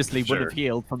 Sven previously would have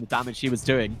healed from the damage he was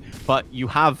doing, but you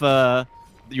have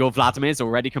your Vladimir's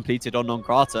already completed on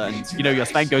non-grata, and you know your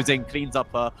Sven goes in, cleans up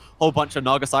a whole bunch of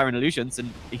Naga Siren illusions,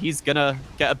 and he's gonna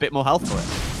get a bit more health for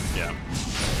it. Yeah.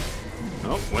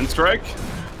 Oh, Winstrike.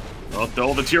 Well,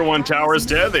 all the tier 1 tower is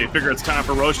dead. They figure it's time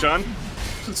for Roshan.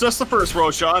 It's just the first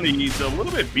Roshan. He's a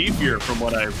little bit beefier from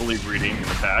what I believe reading in the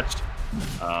patch.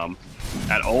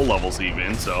 At all levels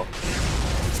even, so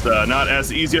it's not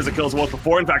as easy as the kills was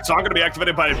before. In fact, it's not going to be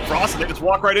activated by Frost, and they just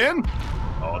walk right in.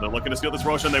 Oh, they're looking to steal this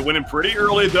Roshan. They win in pretty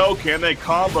early, though. Can they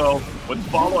combo with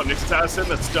follow-up? Nix assassin,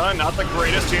 the stun, not the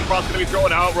greatest. Chain Frost's going to be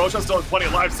thrown out. Roshan still has plenty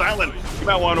of life. Silent, you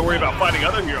might want to worry about fighting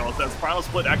other heroes. As Primal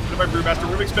Split activated by Brewmaster.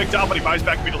 Rubik's picked up, but he buys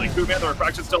back immediately. Kuman, the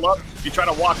refraction's still up. You try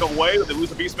to walk away, but they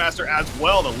lose the Beastmaster as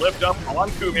well. The lift up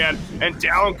on Kuman, and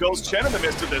down goes Chen in the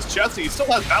midst of this. Chessie still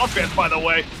has Battle Trance, by the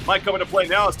way. Might come into play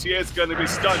now as TA is going to be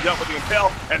stunned up with the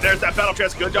Impale, and there's that Battle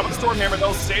Trance. Good job with the Stormhammer,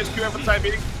 though. Saves Kuman for the time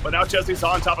being, but now Chessie's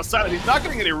on top of Silent. He's not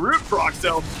getting any root proc,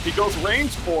 so he goes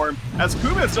range form. As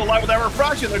Kuman's still alive with that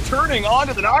refraction, they're turning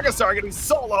onto the Nagasar, getting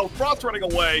solo. Frost running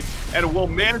away, and will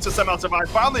manage to somehow survive.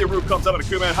 Finally, a root comes out of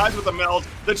Kuman, hides with the meld.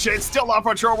 The chain's still off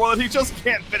on Troll World, and he just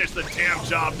can't finish the damn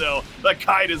job, though. The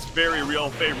kite is very real,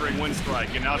 favoring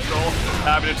Winstrike, and now Troll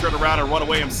having to turn around and run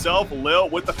away himself. Lil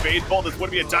with the Faithful. This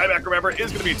would be a dieback, remember,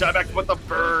 is going to be a dieback with the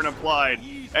burn applied.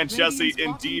 And Chessie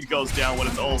indeed goes down when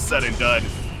it's all said and done.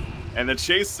 And the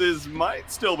chases might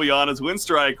still be on as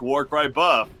Winstrike, Warcry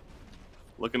buff.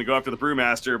 Looking to go after the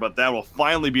Brewmaster, but that will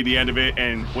finally be the end of it,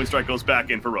 and Winstrike goes back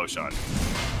in for Roshan.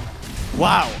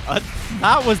 Wow,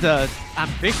 that was the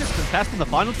ambitious contest in the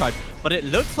final tribe, but it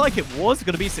looks like it was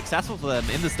going to be successful for them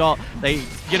in the start. They're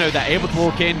able to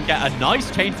walk in, get a nice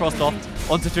Chain Frost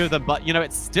off onto 2 of them, but,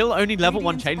 it's still only level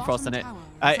 1 Chain Frost, and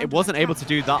it wasn't able to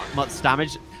do that much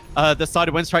damage. The side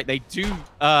of Winstrike, they do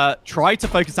try to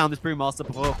focus down this Brewmaster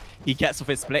before he gets off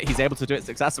his split. He's able to do it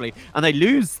successfully. And they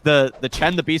lose the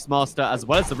Chen, the Beastmaster, as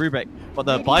well as the Rubik. But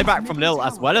the buyback from Lil,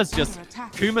 as well as just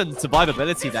Kuman's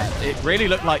survivability there, it really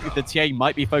looked like the TA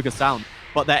might be focused down.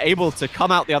 But they're able to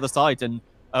come out the other side and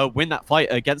win that fight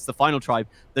against the final tribe.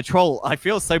 The Troll, I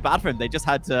feel so bad for him. They just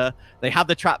had to, they had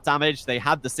the trap damage, they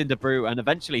had the Cinder Brew, and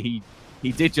eventually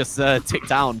he did just tick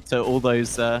down to all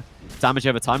those damage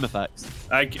over time effects.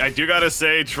 I do gotta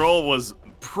say, Troll was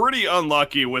pretty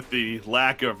unlucky with the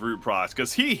lack of root procs,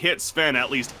 because he hit Sven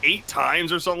at least 8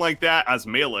 times or something like that as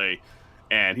melee,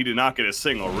 and he did not get a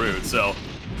single root. So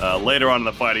later on in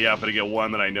the fight, he happened to get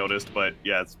one that I noticed, but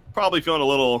yeah, it's probably feeling a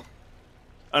little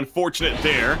unfortunate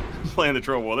there, playing the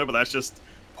Troll Warrior, but that's just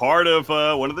part of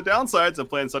one of the downsides of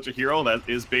playing such a hero that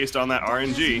is based on that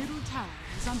RNG.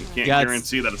 You can't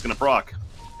guarantee that it's going to proc.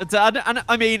 And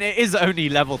I mean, it is only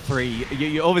level 3.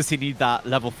 You obviously need that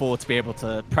level 4 to be able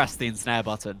to press the ensnare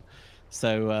button.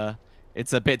 So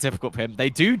it's a bit difficult for him.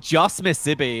 They do just miss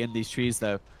Zibi in these trees,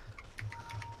 though.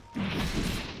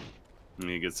 And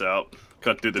he gets out,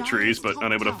 cut through the trees, but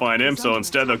unable to find him. So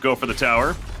instead, they'll go for the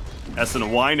tower. S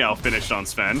and Y now finished on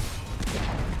Sven.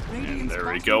 And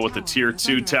there we go with the tier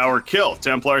 2 tower kill.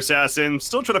 Templar Assassin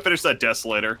still trying to finish that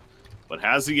Desolator, but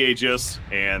has the Aegis,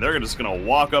 and they're just going to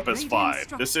walk up as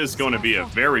 5. This is going to be a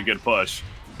very good push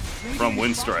from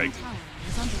Winstrike,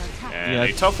 and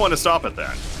a tough one to stop at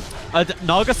that.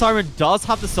 Naga Siren does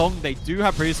have the song, they do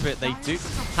have Breeze Fit, they do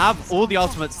have all the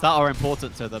ultimates that are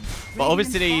important to them, but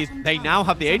obviously they now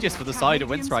have the Aegis for the side of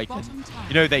Winstrike,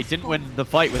 and they didn't win the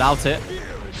fight without it.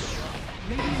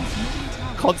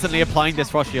 Constantly applying this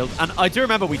Frost Shield, and I do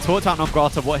remember we talked about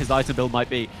non-grata what his item build might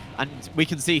be, and we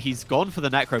can see he's gone for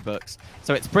the Necro books,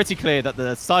 so it's pretty clear that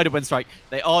the side of Winstrike,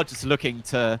 they are just looking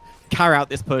to carry out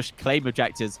this push, claim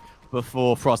objectives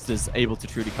before Frost is able to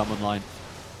truly come online.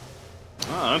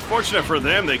 Unfortunate for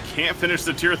them, they can't finish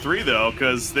the tier 3 though,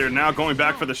 because they're now going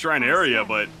back for the Shrine area,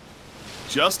 but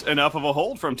just enough of a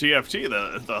hold from TFT.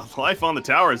 The life on the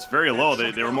tower is very low.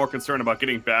 They were more concerned about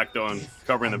getting back, though, and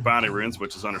covering the bounty runes,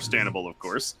 which is understandable, of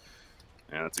course.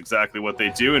 And that's exactly what they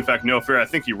do. In fact, no fair, I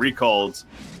think he recalled...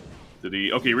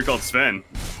 he recalled Sven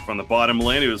from the bottom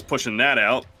lane. He was pushing that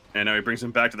out, and now he brings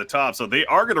him back to the top. So they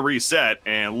are going to reset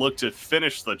and look to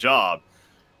finish the job.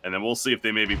 And then we'll see if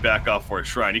they maybe back off for a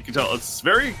Shrine. You can tell it's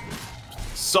very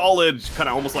solid, kind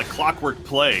of almost like clockwork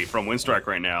play from Winstrike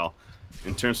right now,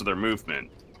 in terms of their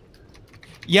movement.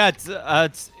 Yeah, it's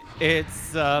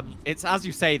as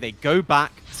you say, they go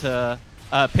back to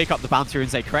pick up the bounty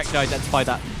runes. They correctly identify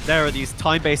that there are these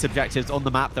time-based objectives on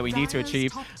the map that we need to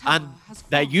achieve, and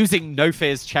they're using No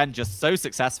Fear's Chen just so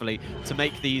successfully to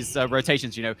make these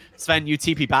rotations. Sven, you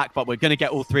TP back, but we're going to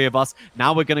get all 3 of us.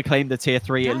 Now we're going to claim the tier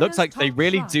 3. It looks like they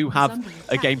really do have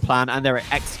a game plan, and they're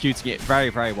executing it very,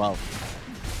 very well.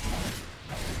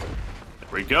 There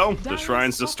we go. The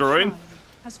Shrine's destroyed.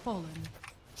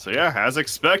 So yeah, as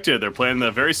expected, they're playing the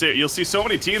very safe. You'll see so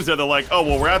many teams that they're like, oh,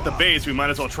 well, we're at the base. We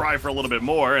might as well try for a little bit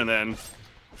more. And then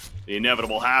the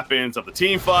inevitable happens of the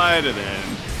team fight, and then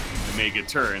they may get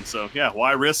turned. So yeah,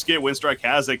 why risk it? Winstrike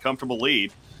has a comfortable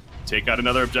lead. Take out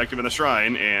another objective in the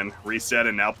shrine and reset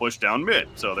and now push down mid.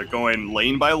 So they're going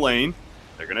lane by lane.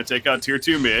 They're going to take out tier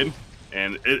 2 mid.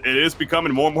 And it is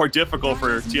becoming more and more difficult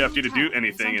for TFT to do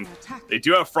anything. And they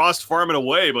do have Frost farming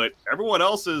away, but everyone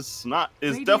else is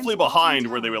definitely behind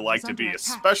where they would like to be,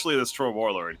 especially this Troll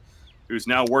Warlord, who's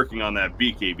now working on that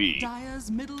BKB.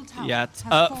 Yeah,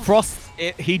 Frost,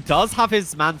 he does have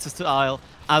his Manta style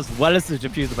as well as the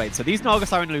Diffuser Blade. So these Naga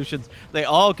Siren Illusions, they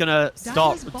are going to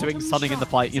start doing something in the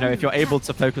fight. You know, if you're able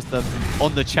to focus them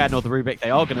on the Chen or the Rubik,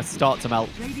 they are going to start to melt.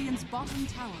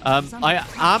 I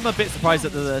am a bit surprised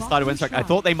at the start of Winstrike. I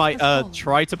thought they might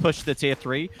try to push the tier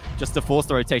 3 just to force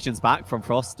the rotations back from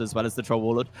Frost as well as the Troll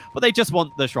Warlord, but they just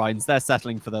want the shrines. They're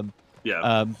settling for them.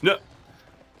 Yeah. No,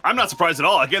 I'm not surprised at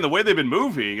all. Again, the way they've been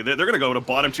moving, they're going to go to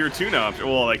bottom tier 2 now.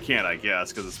 Well, they can't, I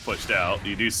guess, because it's pushed out.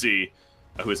 You do see,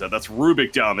 who is that? That's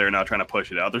Rubik down there now trying to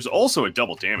push it out. There's also a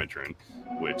double damage rune,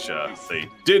 which they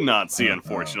did not see,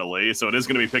 unfortunately. So it is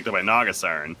going to be picked up by Naga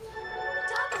Siren.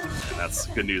 And that's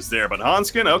good news there. But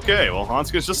Hanskin, okay, well,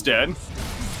 Hanskin's just dead.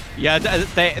 Yeah,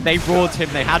 they roared him.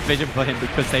 They had vision for him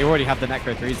because they already have the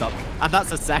Necro 3s up. And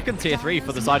that's a second tier 3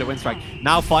 for the side of Winstrike.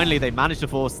 Now, finally, they managed to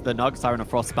force the Naga Siren of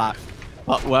Frost back.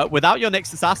 But without your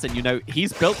Nyx Assassin, you know,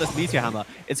 he's built this Meteor Hammer.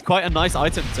 It's quite a nice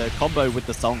item to combo with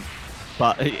the Song.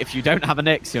 But if you don't have a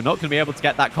Nyx, you're not going to be able to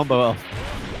get that combo off.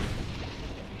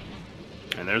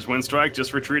 And there's Winstrike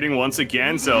just retreating once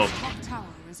again. So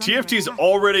TFT's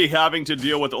already having to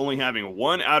deal with only having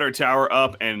one outer tower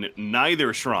up and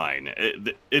neither shrine.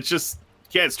 It's just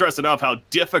can't stress enough how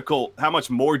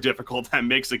much more difficult that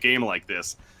makes a game like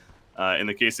this. In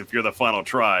the case if you're the final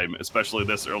tribe, especially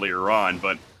this earlier on.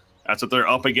 But that's what they're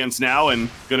up against now, and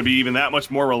going to be even that much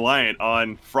more reliant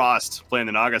on Frost playing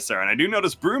the Naga Siren. I do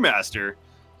notice Brewmaster,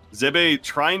 Zebe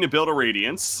trying to build a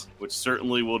Radiance, which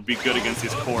certainly will be good against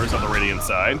these cores on the Radiant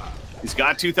side. He's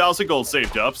got 2,000 gold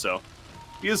saved up, so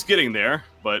he is getting there,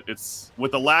 but it's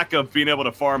with the lack of being able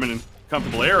to farm in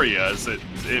comfortable areas, it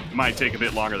might take a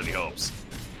bit longer than he hopes.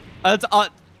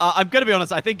 I'm going to be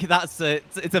honest, I think it's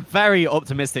a very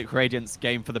optimistic Radiance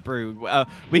game for the Brew.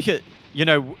 We could... You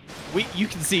know, you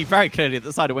can see very clearly at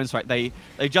the side of Winstrike,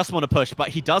 they just want to push, but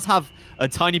he does have a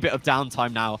tiny bit of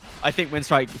downtime now. I think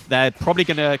Winstrike, they're probably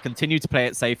going to continue to play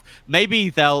it safe. Maybe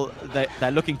they're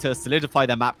looking to solidify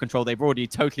their map control. They've already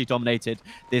totally dominated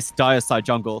this Dire side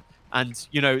jungle. And,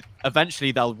 you know,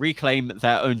 eventually they'll reclaim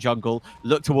their own jungle,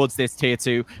 look towards this tier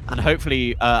 2, and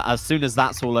hopefully as soon as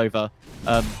that's all over,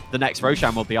 the next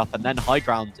Roshan will be up, and then high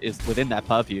ground is within their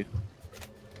purview.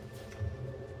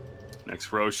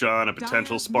 Next Roshan, a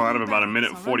potential spawn of about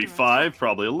 1:45,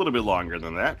 probably a little bit longer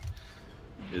than that,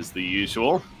 is the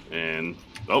usual. And,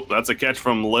 oh, that's a catch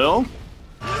from Lil.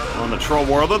 On the Troll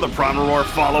Warlord, the Primal Roar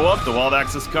follow-up, the Wild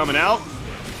Axis coming out.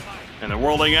 And the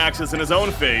Whirling Axis in his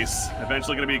own face,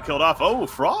 eventually going to be killed off. Oh,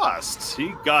 Frost!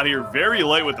 He got here very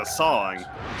late with the song.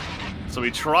 So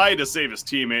he tried to save his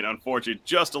teammate, unfortunately,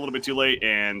 just a little bit too late,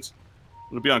 and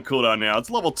it'll be on cooldown now. It's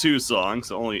level 2 song,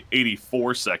 so only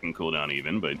 84-second cooldown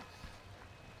even, but...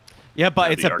 Yeah,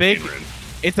 but it's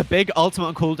a big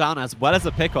ultimate cooldown as well as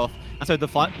a pickoff. And so the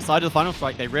side of the final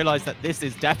strike, they realize that this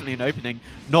is definitely an opening,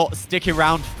 not sticking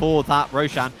around for that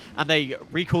Roshan. And they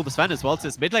recall the Sven as well to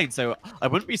this mid lane. So I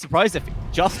wouldn't be surprised if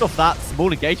just off that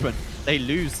small engagement, they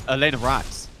lose a lane of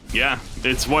racks. Yeah,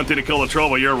 it's one thing to kill the troll,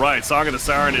 but you're right. Song of the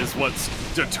Siren is what's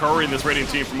deterring this Radiant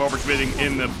team from overcommitting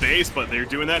in the base, but they're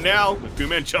doing that now. The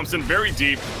Kuman jumps in very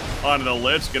deep onto the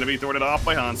ledge, going to be thwarted off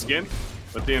by Hanskin.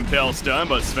 With the Impale stun,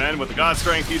 but Sven, with the God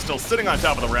Strength, he's still sitting on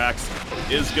top of the racks,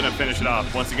 is going to finish it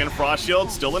off. Once again, Frost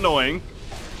Shield, still annoying.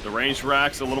 The ranged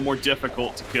racks a little more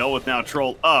difficult to kill with now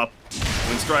Troll up.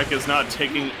 Winstrike is not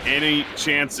taking any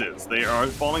chances. They are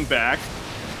falling back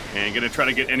and going to try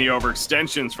to get any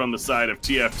overextensions from the side of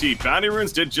TFT. Bounty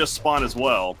Runes did just spawn as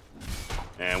well.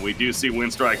 And we do see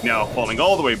Winstrike now falling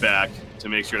all the way back to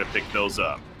make sure to pick those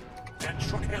up.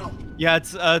 Yeah,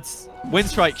 it's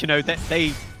Winstrike, you know,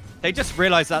 they just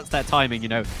realize that's their timing, you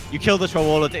know. You kill the Troll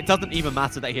Warlord, it doesn't even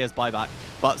matter that he has buyback.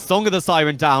 But Song of the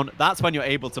Siren down, that's when you're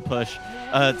able to push.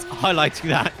 It's highlighting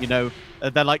that, you know,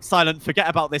 they're like, Silent, forget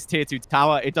about this tier 2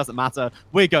 tower, it doesn't matter.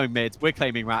 We're going mid, we're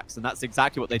claiming racks, and that's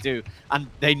exactly what they do. And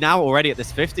they now already at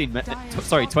this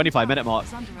 25-minute mark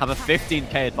have a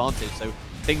 15k advantage. So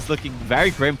things looking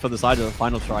very grim for the side of the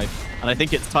final tribe. And I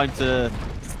think it's time to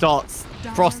start.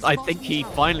 Frost, I think he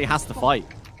finally has to fight.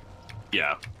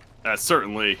 Yeah.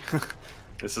 Certainly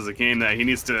This is a game that he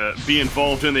needs to be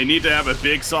involved in. They need to have a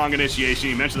big song initiation.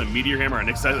 You mentioned the Meteor Hammer and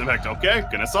Nick Size Impact. Okay,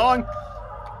 gonna song.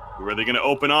 Who are they gonna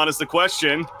open on is the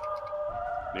question.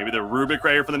 Maybe the Rubik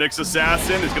right here for the Nyx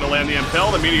Assassin is going to land the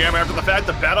Impel. The Meteor Hammer after the fact.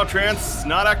 The Battle Trance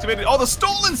not activated. Oh, the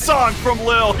stolen song from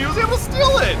Lil. He was able to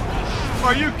steal it.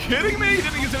 Are you kidding me? He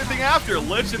didn't use anything after.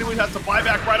 Lich didn't even have to buy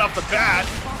back right off the bat.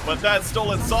 But that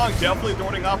stolen song definitely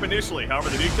throwing off initially. However,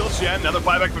 the new kill Shen. Another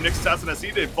buyback from Nyx Assassin as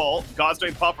he did fall. God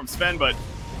Strength pop from Sven, but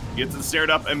gets ensnared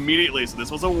up immediately. So this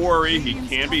was a worry. He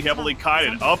can be heavily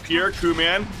kited. Up here,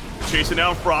 Kuman chasing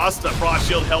down Frost. The Frost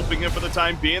Shield helping him for the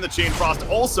time being. The Chain Frost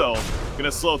also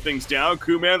gonna slow things down.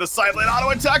 Kuman, the side lane auto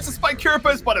attacks the Spike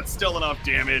Carapace, but it's still enough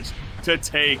damage to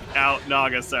take out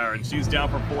Naga Siren. She's down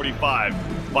for 45.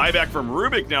 Buyback from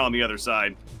Rubik now on the other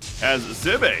side, as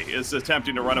Zibe is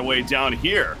attempting to run away down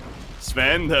here.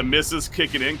 Sven, the misses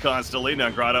kicking in constantly.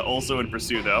 Nagrata also in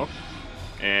pursuit though.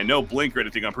 And no blink or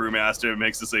anything on Brewmaster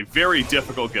makes this a very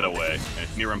difficult getaway.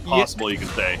 Near impossible, you can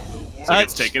say. So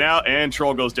gets taken out, and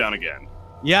Troll goes down again.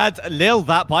 Yeah, Lil,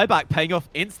 that buyback paying off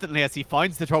instantly as he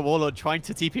finds the Troll Warlord trying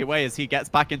to TP away as he gets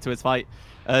back into his fight.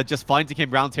 Just finding him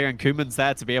round here, and Kuman's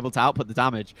there to be able to output the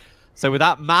damage. So with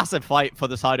that massive fight for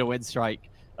the side of Winstrike,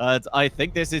 I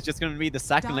think this is just going to be the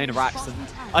second lane of Rax. And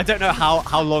I don't know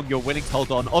how long you're willing to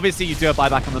hold on. Obviously, you do a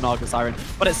buyback on the Naga Siren,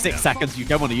 but at 6 seconds, you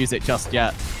don't want to use it just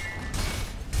yet.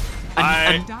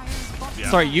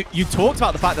 Sorry, you talked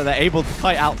about the fact that they're able to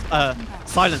kite out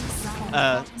silence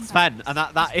Sven, and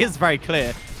that is very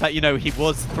clear that, you know, he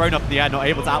was thrown up in the air, not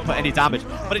able to output any damage.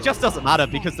 But it just doesn't matter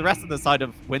because the rest of the side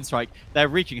of Winstrike, they're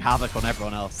wreaking havoc on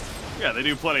everyone else. Yeah, they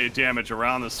do plenty of damage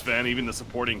around the Sven. Even the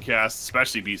supporting cast,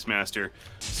 especially Beastmaster,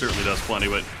 certainly does plenty.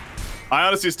 But I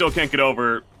honestly still can't get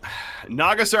over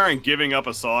Naga Siren giving up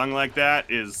a song like that.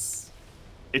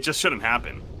 It just shouldn't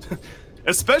happen.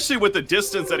 Especially with the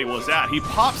distance that he was at. He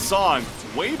popped Song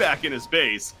way back in his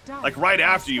base, like right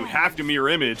after you have to mirror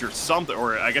image or something,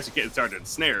 or I guess you can't start to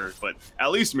ensnare, but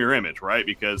at least mirror image, right?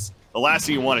 Because the last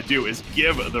thing you want to do is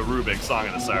give the Rubik Song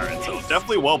of the Siren. So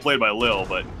definitely well played by Lil,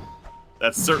 but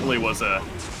that certainly was a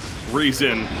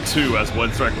reason too, as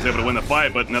Winstrike was able to win the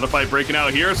fight. But another fight breaking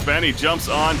out here. Sven, he jumps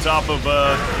on top of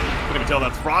couldn't even tell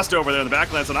that's Frost over there in the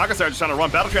backline. So Naga Siren just trying to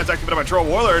run Battle Trance activated by Troll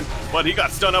Warlord, but he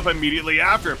got stunned up immediately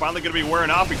after. Finally going to be wearing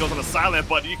off. He goes on the silent,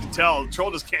 but you can tell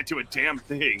Troll just can't do a damn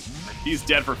thing. He's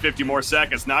dead for 50 more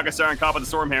seconds. Naga Siren caught with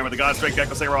the Stormhammer. The God Strike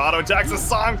Echo Saber auto attacks. The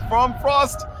Song from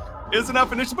Frost is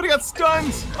enough initially, but he got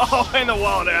stunned. Oh, and the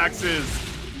Wild Axes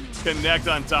connect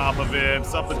on top of him.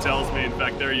 Something tells me, in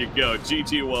fact, there you go.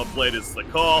 GG, well played is the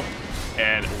call.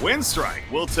 And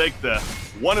Winstrike will take the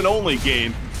one and only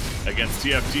game against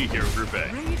TFT here in Group A.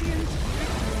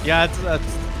 Yeah,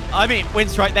 I mean,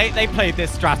 Winstrike, they played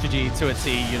this strategy to a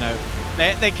T, you know.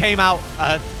 They came out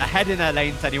ahead in their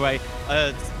lanes anyway.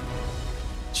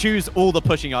 Choose all the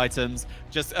pushing items,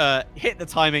 just hit the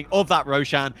timing of that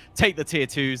Roshan, take the tier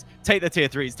 2s, take the tier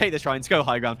 3s, take the shrines, go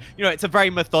high ground. You know, it's a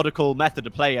very methodical method to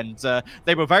play, and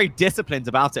they were very disciplined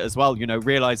about it as well, you know,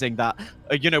 realizing that,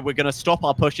 you know, we're going to stop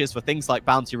our pushes for things like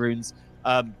bounty runes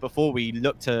before we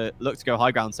look to go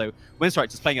high ground. So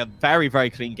Winstrike just playing a very, very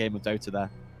clean game of Dota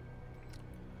there.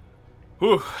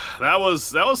 Whew, that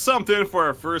was something for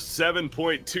our first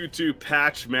 7.22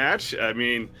 patch match. I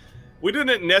mean, we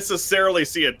didn't necessarily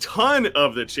see a ton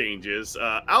of the changes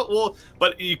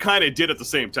but you kind of did at the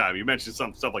same time. You mentioned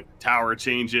some stuff like tower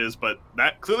changes, but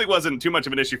that clearly wasn't too much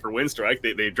of an issue for Winstrike.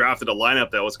 They drafted a lineup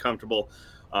that was comfortable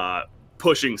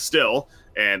pushing still,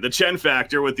 and the Chen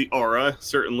factor with the aura,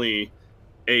 certainly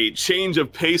a change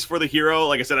of pace for the hero.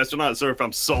 Like I said, I'm still not sure if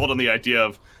I'm sold on the idea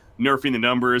of nerfing the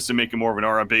numbers to make it more of an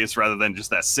aura base rather than just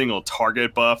that single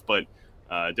target buff, but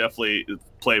definitely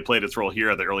played its role here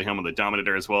at the early home of the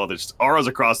Dominator as well. There's auras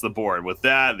across the board. With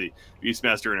that, the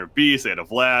Beastmaster and her Beast, they had a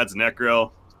Vlad's,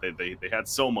 Necro. They had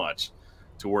so much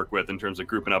to work with in terms of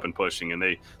grouping up and pushing, and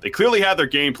they clearly had their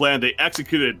game plan. They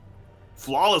executed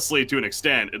flawlessly to an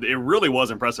extent. It really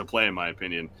was impressive play, in my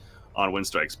opinion, on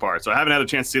Winstrike's part. So I haven't had a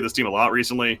chance to see this team a lot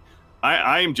recently.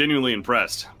 I am genuinely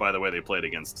impressed by the way they played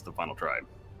against the Final Tribe.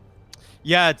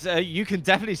 Yeah, you can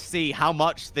definitely see how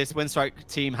much this Winstrike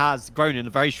team has grown in a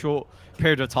very short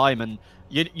period of time, and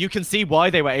you can see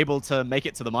why they were able to make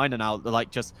it to the minor now.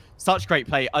 Like, just such great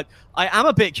play. I am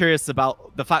a bit curious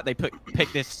about the fact they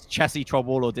picked this Chessie Troll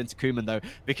Warlord into Kuman, though,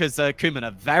 because Kuman, a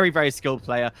very, very skilled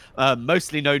player,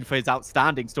 mostly known for his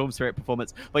outstanding Storm Spirit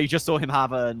performance, but you just saw him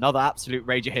have another absolute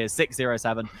rager here,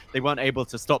 607. They weren't able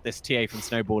to stop this TA from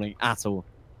snowballing at all.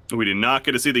 We did not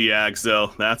get to see the Yags,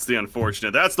 though. That's the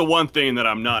unfortunate. That's the one thing that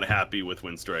I'm not happy with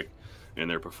Winstrike and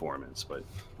their performance. But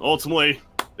ultimately,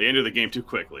 they ended the game too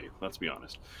quickly. Let's be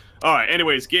honest. All right,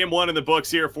 anyways, game 1 in the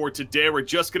books here for today. We're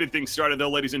just getting things started,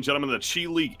 though, ladies and gentlemen, the Chi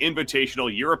League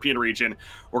Invitational European region.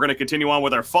 We're going to continue on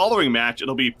with our following match.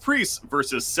 It'll be Priest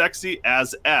versus Sexy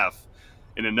as F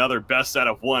in another best out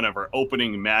of 1 of our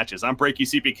opening matches. I'm Breaky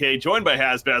CPK, joined by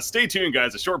Hasbest. Stay tuned,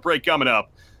 guys. A short break coming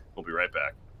up. We'll be right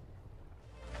back.